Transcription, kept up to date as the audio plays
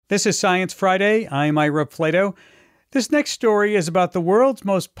This is Science Friday. I'm Ira Plato. This next story is about the world's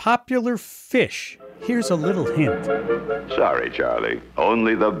most popular fish. Here's a little hint. Sorry, Charlie.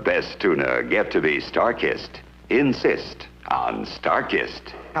 Only the best tuna get to be star-kissed. Insist on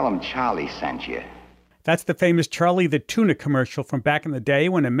star-kissed. Tell him Charlie sent you. That's the famous Charlie the Tuna commercial from back in the day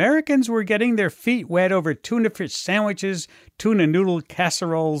when Americans were getting their feet wet over tuna fish sandwiches, tuna noodle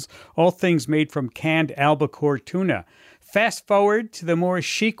casseroles, all things made from canned albacore tuna. Fast forward to the more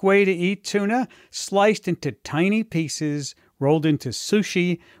chic way to eat tuna, sliced into tiny pieces, rolled into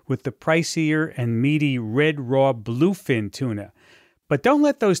sushi with the pricier and meaty red raw bluefin tuna. But don't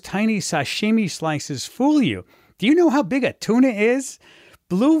let those tiny sashimi slices fool you. Do you know how big a tuna is?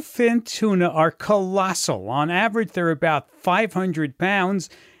 Bluefin tuna are colossal. On average, they're about 500 pounds,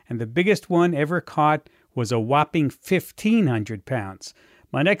 and the biggest one ever caught was a whopping 1,500 pounds.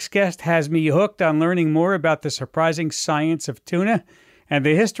 My next guest has me hooked on learning more about the surprising science of tuna and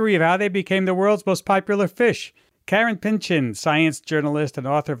the history of how they became the world's most popular fish. Karen Pynchon, science journalist and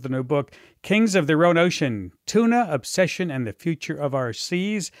author of the new book, Kings of Their Own Ocean, Tuna, Obsession, and the Future of Our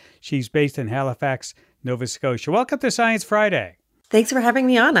Seas. She's based in Halifax, Nova Scotia. Welcome to Science Friday. Thanks for having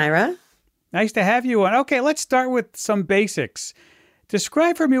me on, Ira. Nice to have you on. Okay, let's start with some basics.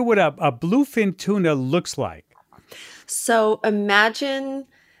 Describe for me what a bluefin tuna looks like. So imagine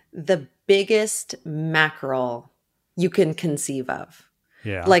the biggest mackerel you can conceive of.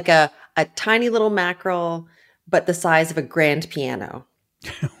 Yeah. Like a tiny little mackerel, but the size of a grand piano.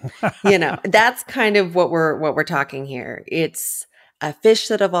 That's kind of what we're talking here. It's a fish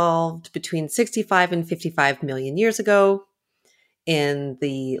that evolved between 65 and 55 million years ago in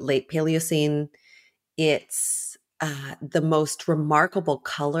the late Paleocene. It's the most remarkable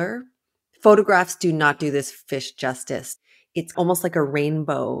color. Photographs do not do this fish justice. It's almost like a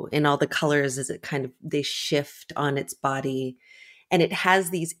rainbow in all the colors as they shift on its body. And it has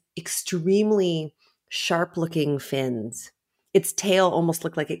these extremely sharp looking fins. Its tail almost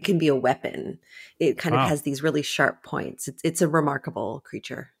looks like it can be a weapon. It kind of has these really sharp points. It's a remarkable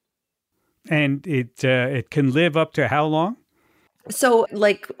creature. And it can live up to how long? So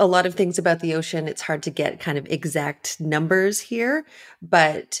like a lot of things about the ocean, it's hard to get kind of exact numbers here,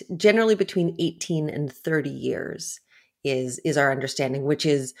 but generally between 18 and 30 years is our understanding, which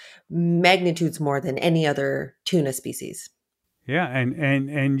is magnitudes more than any other tuna species. Yeah,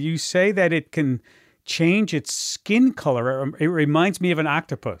 and you say that it can change its skin color. It reminds me of an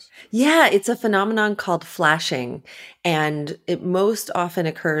octopus. Yeah, it's a phenomenon called flashing, and it most often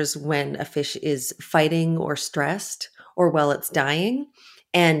occurs when a fish is fighting or stressed, or while it's dying,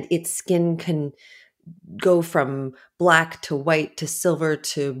 and its skin can go from black to white to silver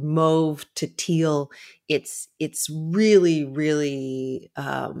to mauve to teal. It's really, really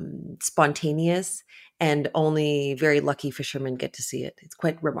spontaneous, and only very lucky fishermen get to see it. It's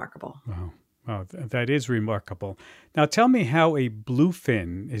quite remarkable. Wow, that is remarkable. Now tell me how a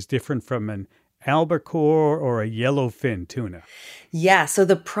bluefin is different from an albacore or a yellowfin tuna. Yeah, so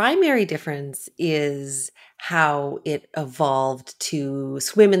the primary difference is how it evolved to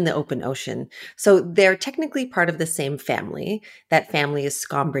swim in the open ocean. So they're technically part of the same family. That family is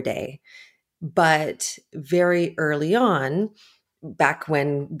Scombridae. But very early on, back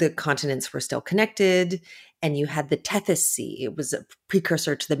when the continents were still connected and you had the Tethys Sea, it was a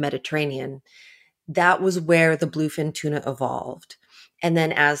precursor to the Mediterranean. That was where the bluefin tuna evolved. And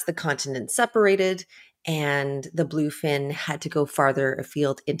then as the continents separated and the bluefin had to go farther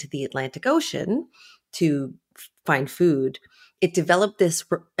afield into the Atlantic Ocean to find food, it developed this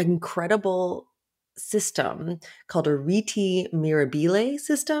incredible system called a rete mirabile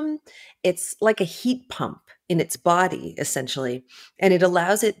system. It's like a heat pump in its body, essentially, and it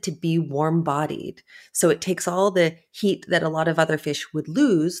allows it to be warm-bodied. So it takes all the heat that a lot of other fish would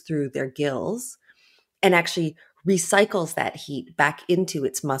lose through their gills and actually recycles that heat back into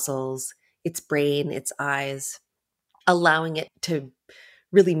its muscles, its brain, its eyes, allowing it to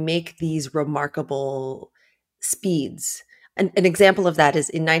really make these remarkable speeds. An example of that is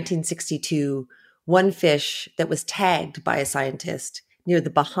in 1962, one fish that was tagged by a scientist near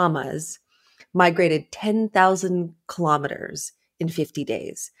the Bahamas migrated 10,000 kilometers in 50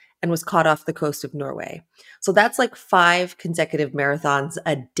 days and was caught off the coast of Norway. So that's like 5 consecutive marathons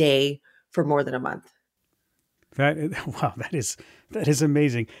a day for more than a month. That is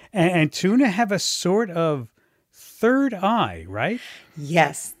amazing. And tuna have a sort of third eye, right?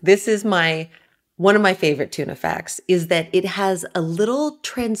 Yes. This is one of my favorite tuna facts is that it has a little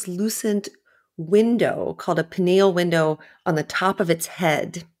translucent window called a pineal window on the top of its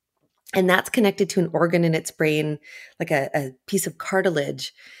head. And that's connected to an organ in its brain, like a piece of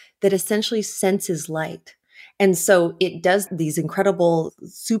cartilage that essentially senses light. And so it does these incredible,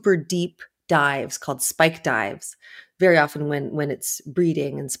 super deep dives called spike dives, very often when it's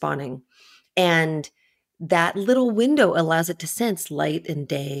breeding and spawning. And that little window allows it to sense light and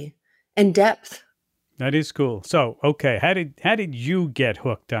day and depth. That is cool. So, okay, how did you get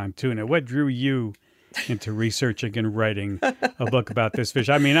hooked on tuna? What drew you into researching and writing a book about this fish?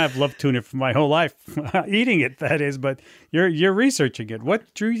 I mean, I've loved tuna for my whole life, eating it, that is, but you're researching it.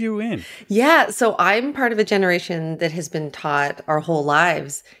 What drew you in? Yeah, so I'm part of a generation that has been taught our whole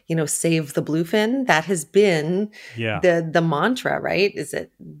lives, save the bluefin. That has been Yeah, the mantra, right? Is that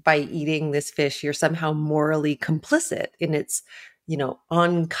by eating this fish, you're somehow morally complicit in its,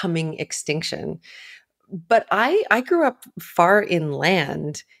 oncoming extinction. But I grew up far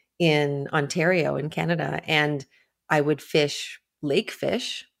inland in Ontario in Canada, and I would fish lake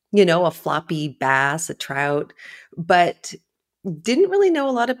fish, a floppy bass, a trout, but didn't really know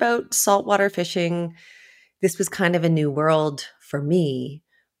a lot about saltwater fishing. This was kind of a new world for me.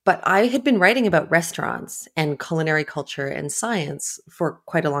 But I had been writing about restaurants and culinary culture and science for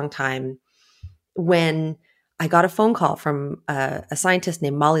quite a long time when I got a phone call from a scientist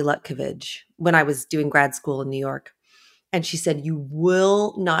named Molly Lutkovich when I was doing grad school in New York. And she said, "You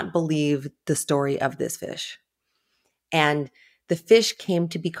will not believe the story of this fish." And the fish came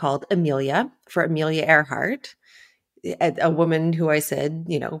to be called Amelia for Amelia Earhart, a woman who I said,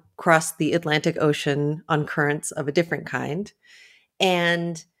 crossed the Atlantic Ocean on currents of a different kind.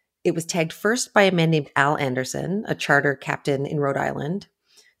 And it was tagged first by a man named Al Anderson, a charter captain in Rhode Island.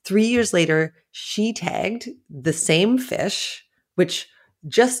 3 years later, she tagged the same fish, which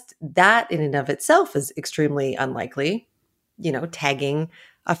just that in and of itself is extremely unlikely, tagging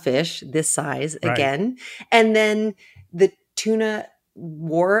a fish this size right. again. And then the tuna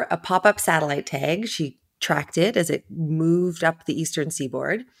wore a pop up satellite tag. She tracked it as it moved up the eastern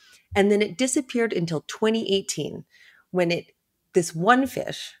seaboard. And then it disappeared until 2018 when this one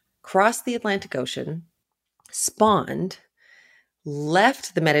fish crossed the Atlantic Ocean, spawned,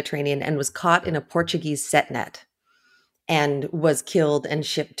 left the Mediterranean, and was caught in a Portuguese set net and was killed and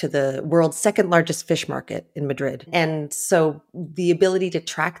shipped to the world's second largest fish market in Madrid. And so the ability to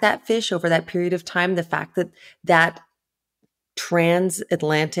track that fish over that period of time, the fact that that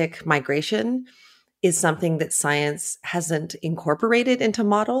transatlantic migration is something that science hasn't incorporated into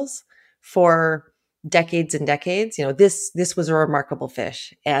models for decades and decades. This was a remarkable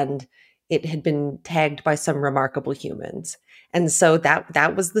fish, and it had been tagged by some remarkable humans. And so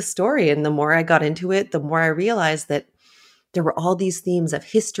that was the story. And the more I got into it, the more I realized that there were all these themes of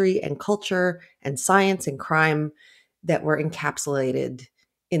history and culture and science and crime that were encapsulated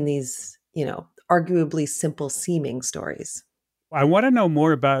in these, arguably simple seeming stories. I want to know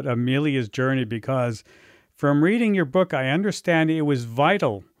more about Amelia's journey because from reading your book, I understand it was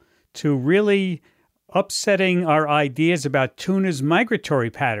vital to really upsetting our ideas about tuna's migratory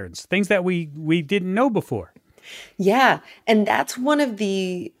patterns, things that we didn't know before. Yeah. And that's one of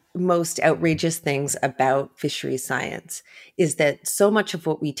the most outrageous things about fisheries science is that so much of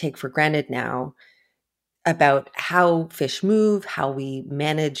what we take for granted now about how fish move, how we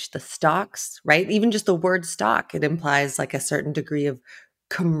manage the stocks, right? Even just the word stock, it implies like a certain degree of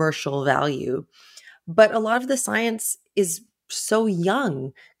commercial value. But a lot of the science is so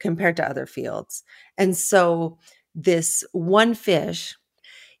young compared to other fields. And so this one fish,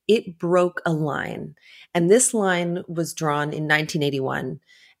 it broke a line. And this line was drawn in 1981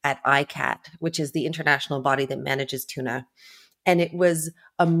 at ICAT, which is the international body that manages tuna. And it was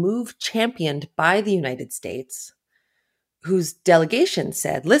a move championed by the United States, whose delegation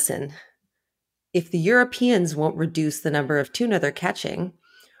said, listen, if the Europeans won't reduce the number of tuna they're catching,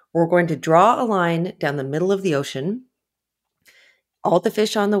 we're going to draw a line down the middle of the ocean. All the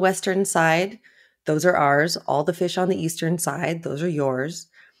fish on the western side, those are ours. All the fish on the eastern side, those are yours.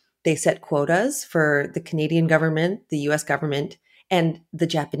 They set quotas for the Canadian government, the US government, and the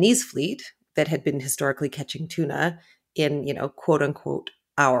Japanese fleet that had been historically catching tuna in, quote unquote,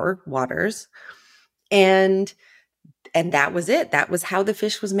 our waters. And that was it. That was how the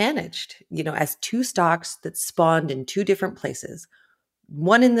fish was managed, as two stocks that spawned in two different places,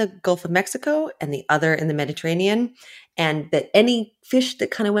 one in the Gulf of Mexico and the other in the Mediterranean. And that any fish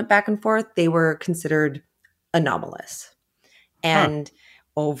that kind of went back and forth, they were considered anomalous. Huh. And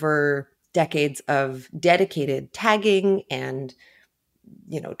over decades of dedicated tagging and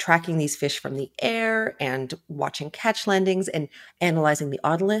tracking these fish from the air and watching catch landings and analyzing the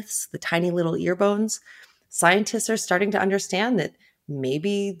otoliths, the tiny little ear bones, scientists are starting to understand that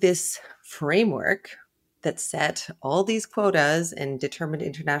maybe this framework that set all these quotas and determined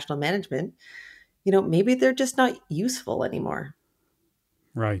international management, maybe they're just not useful anymore.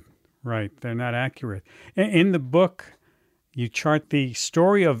 Right. Right. They're not accurate. In the book, you chart the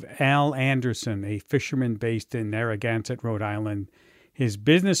story of Al Anderson, a fisherman based in Narragansett, Rhode Island. His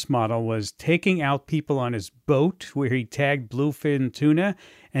business model was taking out people on his boat where he tagged bluefin tuna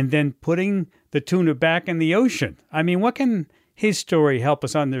and then putting the tuna back in the ocean. I mean, what can his story help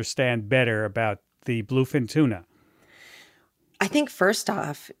us understand better about the bluefin tuna? I think first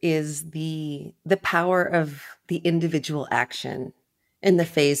off is the power of the individual action in the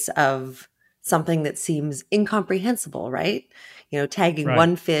face of something that seems incomprehensible, right? Tagging Right.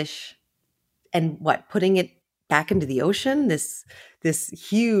 one fish and putting it back into the ocean, this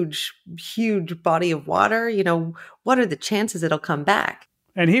huge body of water, what are the chances it'll come back?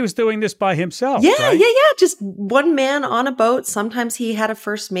 And he was doing this by himself, Yeah, right? yeah, yeah. Just one man on a boat. Sometimes he had a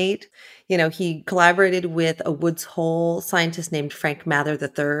first mate. He collaborated with a Woods Hole scientist named Frank Mather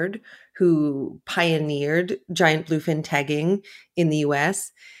III, who pioneered giant bluefin tagging in the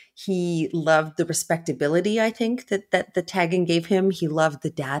US. He loved the respectability, I think, that the tagging gave him. He loved the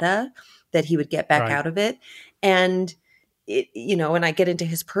data that he would get back Right. out of it. And and I get into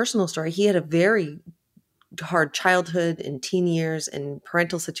his personal story. He had a very hard childhood and teen years and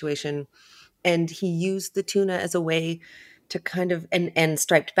parental situation, and he used the tuna as a way to kind of and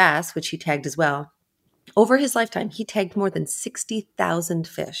striped bass, which he tagged as well. Over his lifetime, he tagged more than 60,000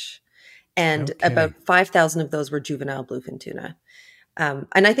 fish, and Okay. about 5,000 of those were juvenile bluefin tuna.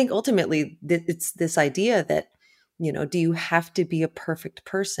 And I think ultimately it's this idea that, do you have to be a perfect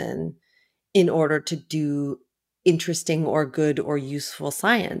person in order to do interesting or good or useful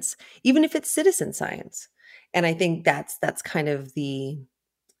science, even if it's citizen science? And I think that's kind of the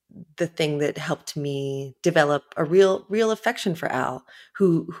thing that helped me develop a real affection for Al,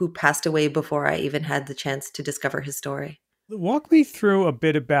 who passed away before I even had the chance to discover his story. Walk me through a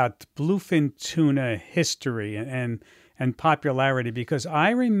bit about bluefin tuna history and popularity, because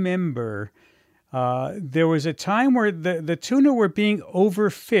I remember there was a time where the tuna were being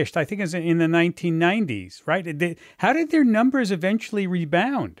overfished. I think it was in the 1990s, right? How did their numbers eventually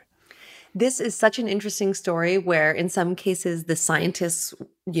rebound? This is such an interesting story where in some cases the scientists,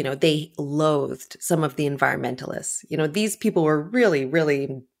 they loathed some of the environmentalists. These people were really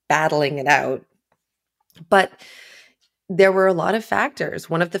battling it out. But there were a lot of factors.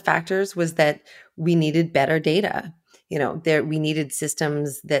 One of the factors was that we needed better data. We needed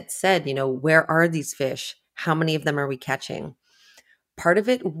systems that said, where are these fish? How many of them are we catching? Part of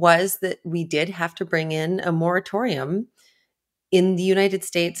it was that we did have to bring in a moratorium in the United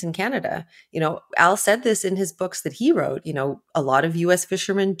States and Canada. Al said this in his books that he wrote. A lot of US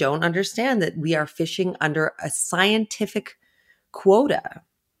fishermen don't understand that we are fishing under a scientific quota,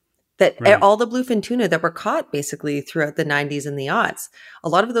 that Right. all the bluefin tuna that were caught basically throughout the 90s and the aughts, a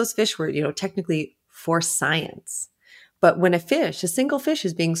lot of those fish were, technically for science. But when a single fish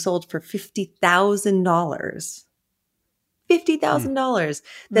is being sold for $50,000, Hmm. $50,000,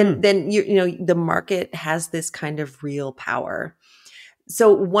 Hmm. then the market has this kind of real power.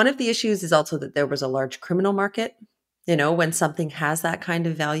 So one of the issues is also that there was a large criminal market. When something has that kind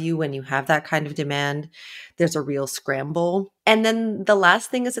of value, when you have that kind of demand, there's a real scramble. And then the last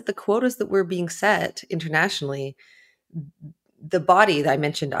thing is that the quotas that were being set internationally, the body that I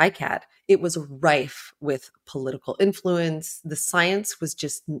mentioned, ICAT, it was rife with political influence. The science was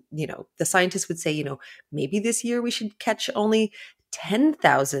just, the scientists would say, maybe this year we should catch only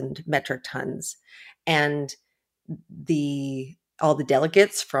 10,000 metric tons. And all the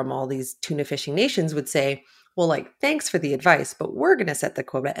delegates from all these tuna fishing nations would say, well, thanks for the advice, but we're going to set the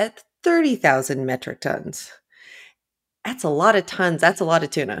quota at 30,000 metric tons. That's a lot of tons. That's a lot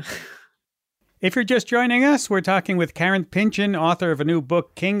of tuna. If you're just joining us, we're talking with Karen Pynchon, author of a new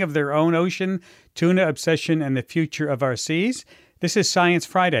book, King of Their Own Ocean, Tuna Obsession and the Future of Our Seas. This is Science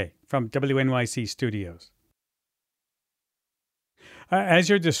Friday from WNYC Studios. As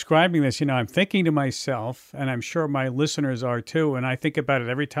you're describing this, I'm thinking to myself, and I'm sure my listeners are too, and I think about it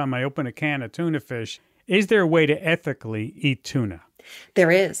every time I open a can of tuna fish, is there a way to ethically eat tuna?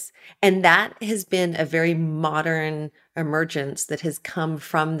 There is. And that has been a very modern emergence that has come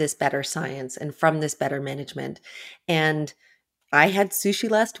from this better science and from this better management. And I had sushi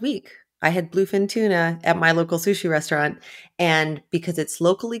last week. I had bluefin tuna at my local sushi restaurant. And because it's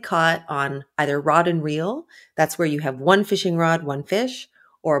locally caught on either rod and reel, that's where you have one fishing rod, one fish,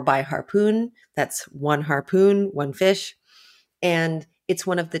 or by harpoon, that's one harpoon, one fish. And it's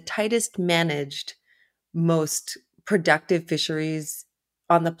one of the tightest managed, most productive fisheries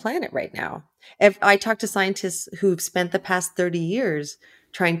on the planet right now. If I talk to scientists who've spent the past 30 years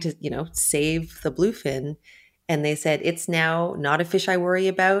trying to, save the bluefin, and they said it's now not a fish I worry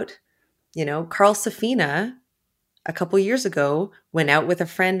about. Carl Safina, a couple years ago went out with a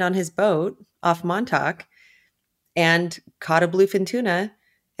friend on his boat off Montauk and caught a bluefin tuna,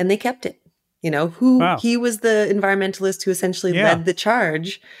 and they kept it. Who Wow. he was the environmentalist who essentially Yeah. led the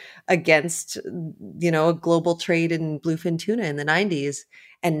charge against, a global trade in bluefin tuna in the 90s.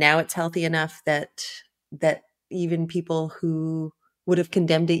 And now it's healthy enough that even people who would have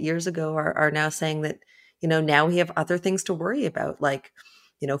condemned it years ago are now saying that, now we have other things to worry about, like,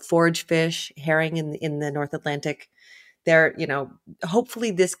 forage fish, herring in the North Atlantic. There, hopefully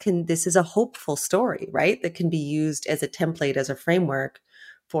this is a hopeful story, right? That can be used as a template, as a framework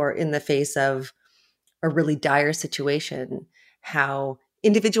for, in the face of a really dire situation, how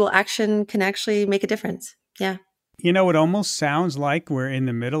individual action can actually make a difference. Yeah. It almost sounds like we're in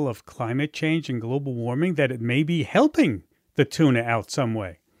the middle of climate change and global warming, that it may be helping the tuna out some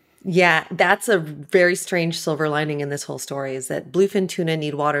way. Yeah, that's a very strange silver lining in this whole story, is that bluefin tuna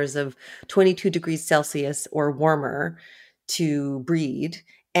need waters of 22 degrees Celsius or warmer to breed.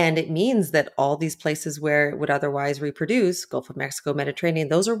 And it means that all these places where it would otherwise reproduce, Gulf of Mexico, Mediterranean,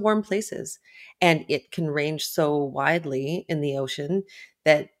 those are warm places. And it can range so widely in the ocean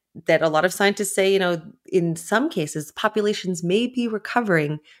that a lot of scientists say, in some cases, populations may be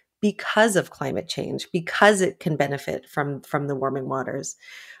recovering because of climate change, because it can benefit from the warming waters.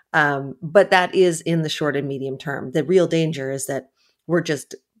 But that is in the short and medium term. The real danger is that we're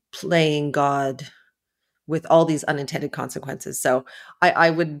just playing God with all these unintended consequences. So I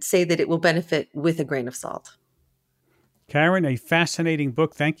would say that it will benefit with a grain of salt. Karen, a fascinating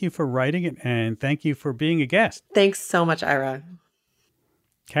book. Thank you for writing it, and thank you for being a guest. Thanks so much, Ira.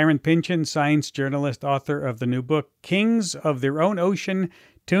 Karen Pynchon, science journalist, author of the new book, Kings of Their Own Ocean,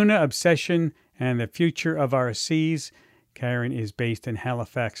 Tuna Obsession and the Future of Our Seas. Karen is based in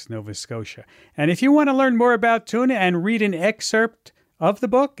Halifax, Nova Scotia. And if you want to learn more about tuna and read an excerpt of the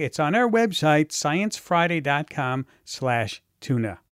book, it's on our website, sciencefriday.com/tuna.